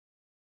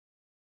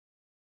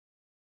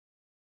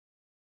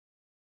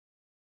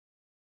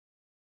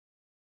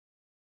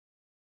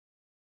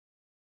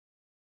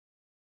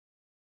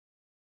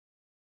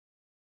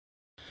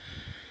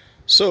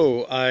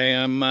So I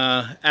am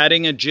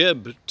adding a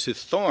jib to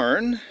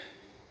THORN,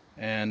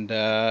 and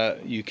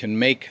you can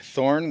make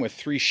THORN with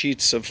 3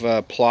 sheets of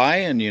ply,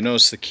 and you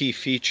notice the key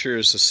feature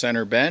is the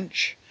center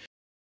bench.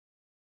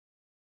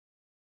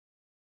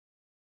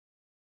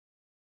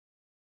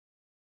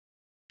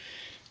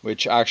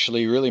 Which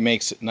actually really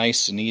makes it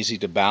nice and easy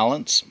to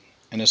balance.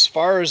 And as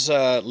far as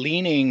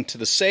leaning to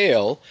the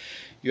sail,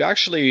 you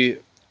actually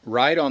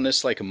ride on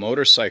this like a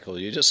motorcycle.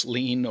 You just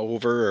lean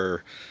over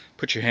or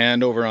put your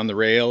hand over on the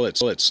rail.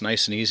 It's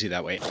nice and easy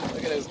that way.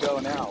 Look at us go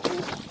now.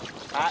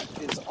 Hat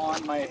is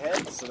on my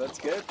head, so that's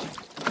good.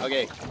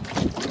 Okay,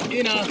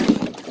 enough.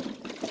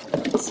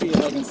 Let's see if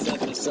I can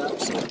set this up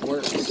so it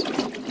works.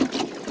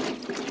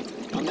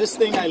 On this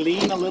thing I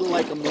lean a little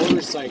like a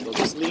motorcycle,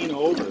 just lean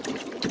over.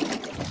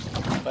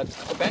 But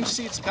the bench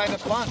seat's kind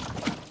of fun.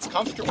 It's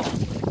comfortable.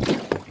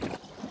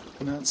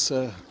 And that's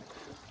the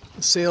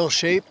sail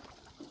shape.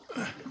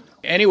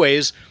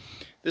 Anyways,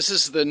 this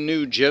is the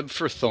new jib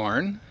for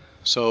THORN.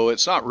 So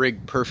it's not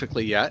rigged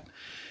perfectly yet.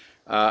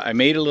 I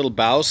made a little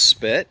bow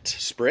sprit.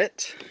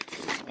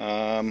 We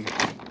gotta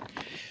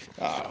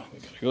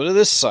go to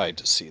this side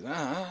to see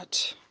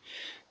that.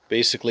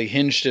 Basically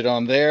hinged it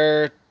on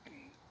there,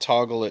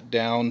 toggle it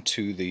down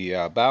to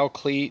the bow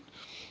cleat,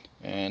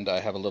 and I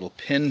have a little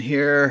pin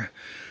here.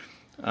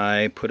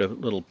 I put a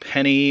little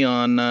penny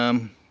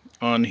on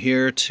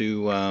here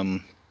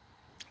to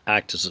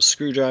act as a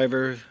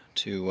screwdriver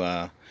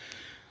to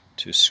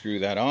screw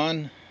that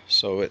on.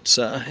 So it's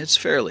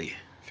fairly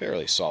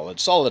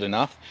solid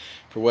enough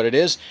for what it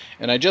is.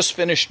 And I just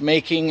finished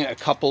making a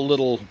couple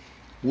little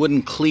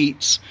wooden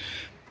cleats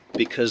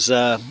because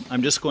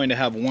I'm just going to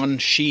have one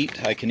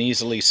sheet. I can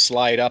easily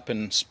slide up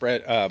and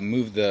spread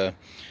move the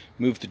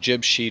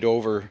jib sheet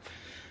over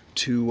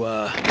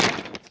to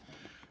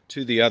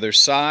the other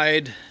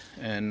side,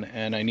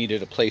 and I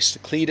needed a place to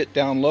cleat it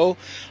down low.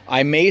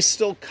 I may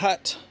still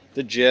cut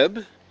the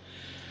jib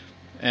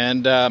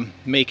and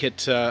make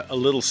it a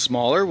little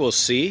smaller. We'll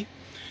see.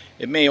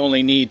 It may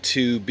only need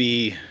to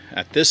be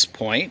at this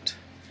point,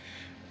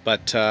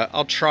 but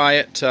I'll try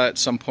it at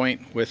some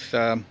point with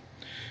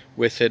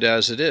it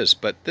as it is.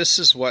 But this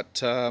is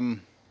what I've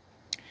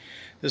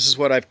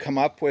come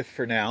up with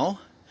for now.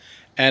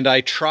 And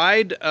I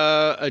tried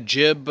a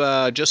jib,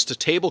 just a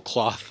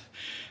tablecloth,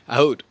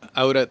 out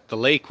at the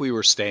lake we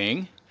were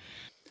staying.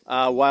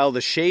 While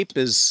the shape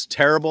is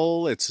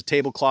terrible, it's a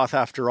tablecloth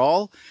after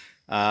all.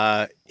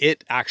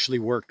 It actually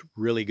worked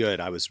really good.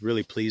 I was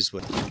really pleased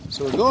with it.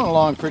 So we're going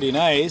along pretty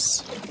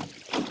nice.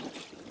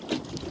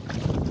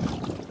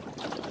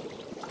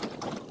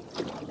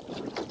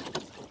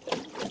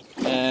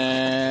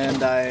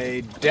 And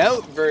I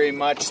doubt very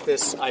much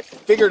this. I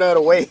figured out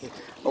a way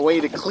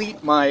to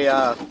cleat my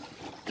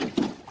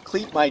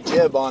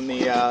jib on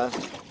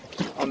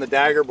the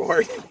dagger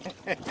board.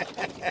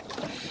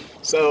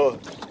 So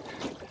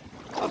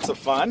lots of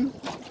fun.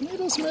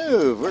 Let us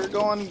move. We're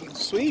going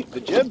sweet.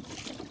 The jib,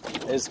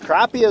 as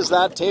crappy as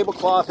that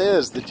tablecloth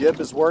is, the jib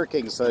is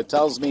working. So it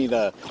tells me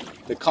the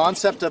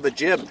concept of a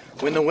jib.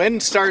 When the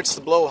wind starts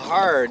to blow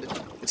hard,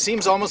 it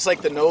seems almost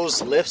like the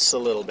nose lifts a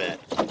little bit.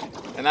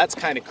 And that's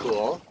kind of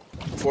cool.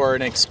 For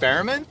an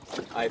experiment,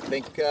 I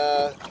think,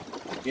 I'm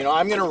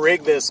going to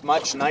rig this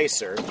much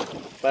nicer.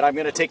 But I'm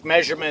going to take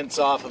measurements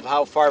off of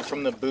how far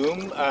from the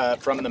boom,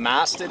 from the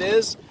mast it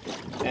is.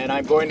 And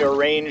I'm going to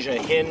arrange a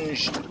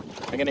hinge.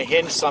 I'm going to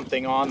hinge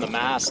something on the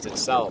mast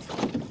itself.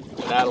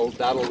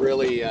 That'll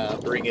really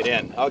bring it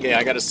in. Okay,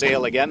 I got to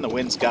sail again. The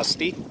wind's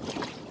gusty.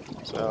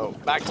 So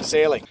back to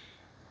sailing.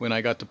 When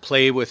I got to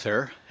play with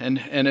her, and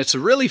it's a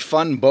really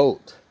fun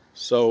boat.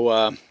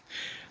 So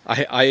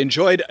I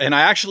enjoyed, and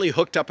I actually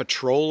hooked up a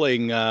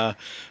trolling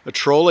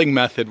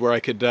method where I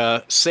could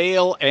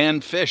sail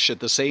and fish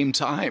at the same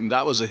time.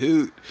 That was a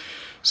hoot.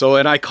 So,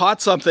 and I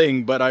caught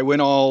something, but I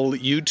went all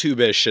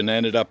YouTube-ish and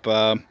ended up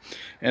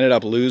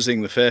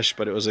losing the fish.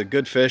 But it was a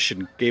good fish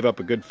and gave up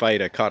a good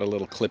fight. I caught a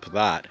little clip of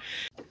that.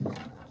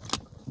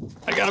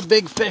 I got a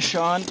big fish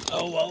on.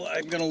 Oh well,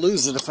 I'm gonna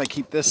lose it if I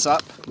keep this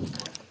up.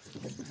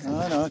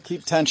 Oh no,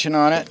 keep tension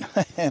on it.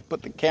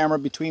 Put the camera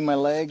between my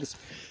legs.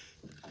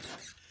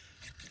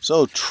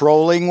 So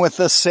trolling with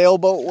the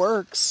sailboat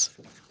works.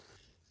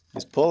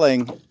 He's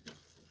pulling.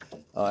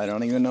 Oh, I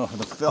don't even know how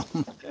to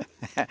film.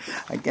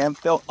 I can't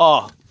film.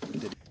 Oh,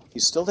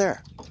 he's still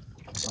there. Oh,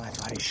 I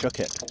thought he shook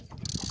it.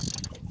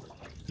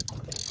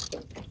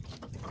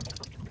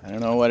 I don't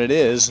know what it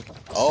is.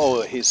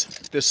 Oh,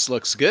 this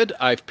looks good.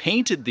 I've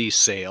painted these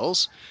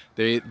sails.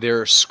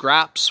 They're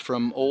scraps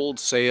from old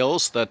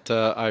sails that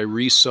I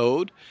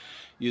re-sewed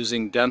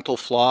using dental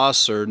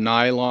floss or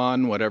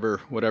nylon,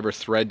 whatever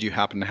thread you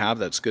happen to have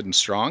that's good and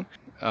strong.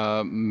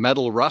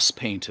 Metal rust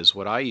paint is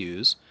what I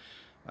use.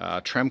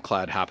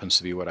 Tremclad happens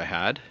to be what I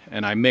had,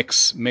 and I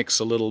mix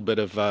a little bit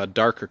of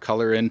darker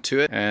color into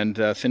it and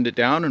thinned it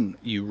down, and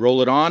you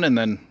roll it on and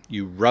then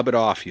you rub it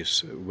off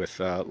with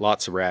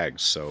lots of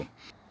rags.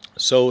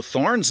 So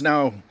THORN's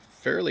now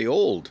fairly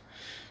old.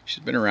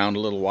 She's been around a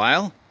little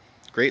while.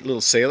 Great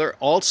little sailor.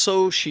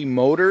 Also, she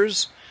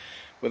motors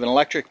with an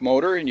electric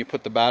motor, and you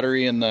put the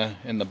battery in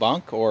the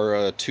bunk, or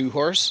a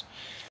 2-horse.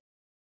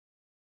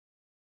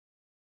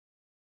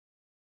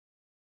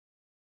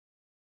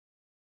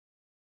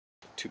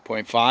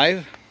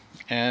 .5,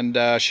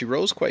 and she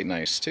rows quite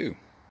nice too.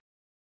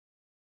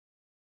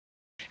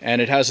 And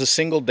it has a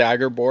single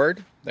dagger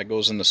board that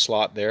goes in the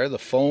slot there. The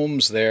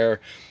foam's there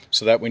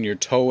so that when you're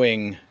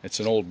towing, it's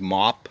an old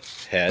mop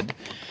head.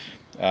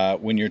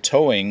 When you're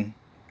towing,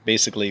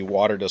 basically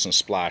water doesn't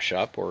splash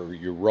up, or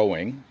you're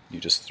rowing, you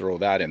just throw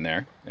that in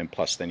there, and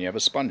plus then you have a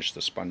sponge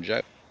to sponge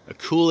out. A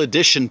cool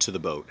addition to the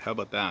boat. How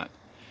about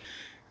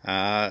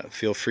that?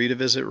 Feel free to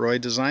visit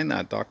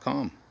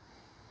roydesignthat.com.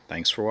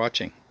 Thanks for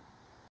watching.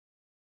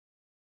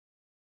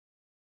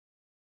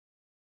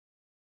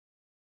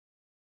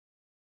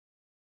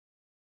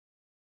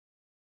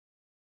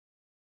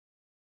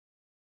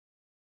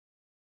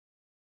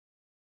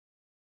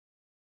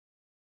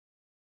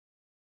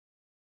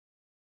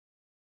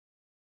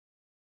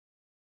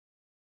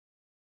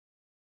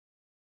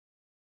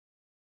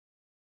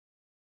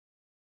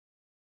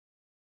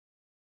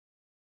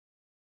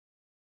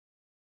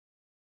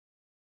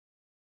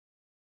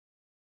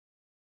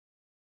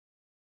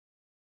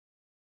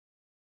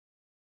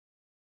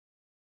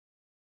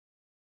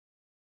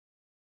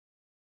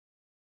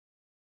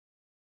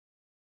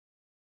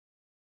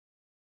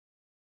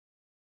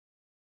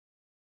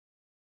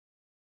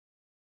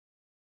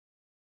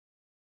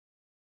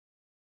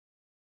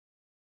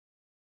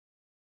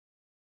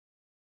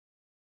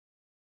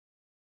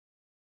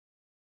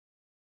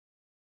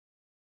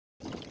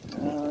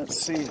 Let's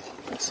see.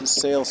 What's his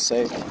sail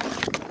say?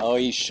 Oh,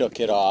 he shook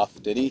it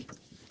off, did he?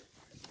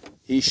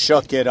 He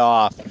shook it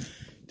off.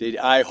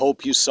 I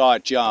hope you saw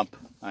it jump.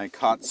 I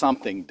caught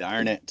something,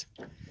 darn it.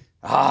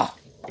 Ah!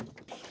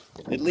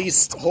 At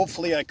least,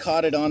 hopefully I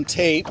caught it on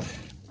tape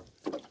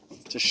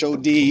to show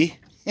D.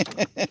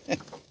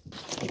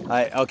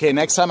 Okay,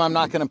 next time I'm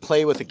not going to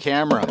play with the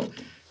camera,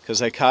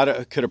 because I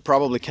could have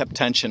probably kept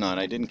tension on.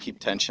 I didn't keep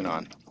tension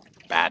on.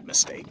 Bad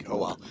mistake. Oh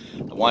well.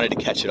 I wanted to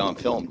catch it on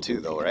film too,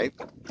 though, right?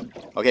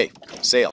 Okay, sail.